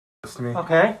close to me.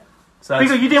 Okay. So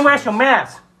Because you didn't wear your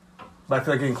mask. But I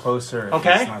feel like getting closer.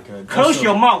 Okay. It's not good. Close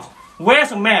your mouth. Wear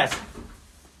a mask.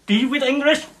 Do you read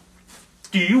English?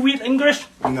 Do you read English?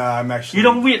 No, I'm actually. You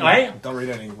don't read, right? Don't read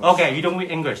any English. Okay, you don't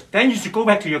read English. Then you should go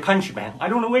back to your country, man. I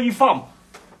don't know where you're from.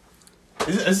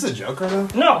 Is this a joke right now?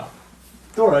 No.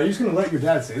 Dora, are you just gonna let your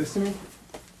dad say this to me?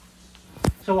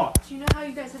 So what? Do you know how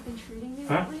you guys have been treating me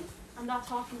Huh? lately? I'm not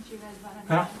talking to you guys about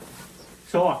Huh? anything.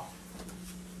 So what?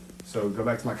 So go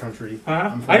back to my country.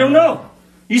 Huh? I don't know.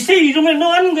 You see, you don't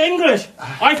know English.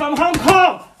 I'm from Hong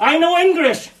Kong. I know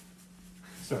English.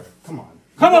 Sir, come on.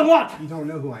 Come on, what? You don't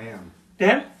know who I am.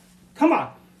 Then, come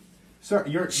on. Sir,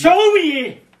 you're. Show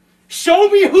me. Show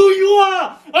me who you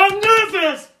are. I'm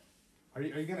nervous. Are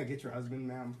you gonna get your husband,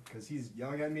 ma'am? Because he's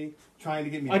yelling at me, trying to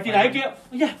get me. Did I get?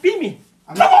 Yeah, beat me.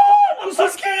 I'm Come not, on. I'm so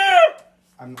scared.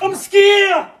 I'm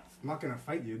scared. I'm not gonna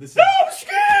fight you. This is. I'm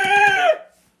scared.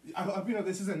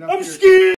 This is enough. I'm scared.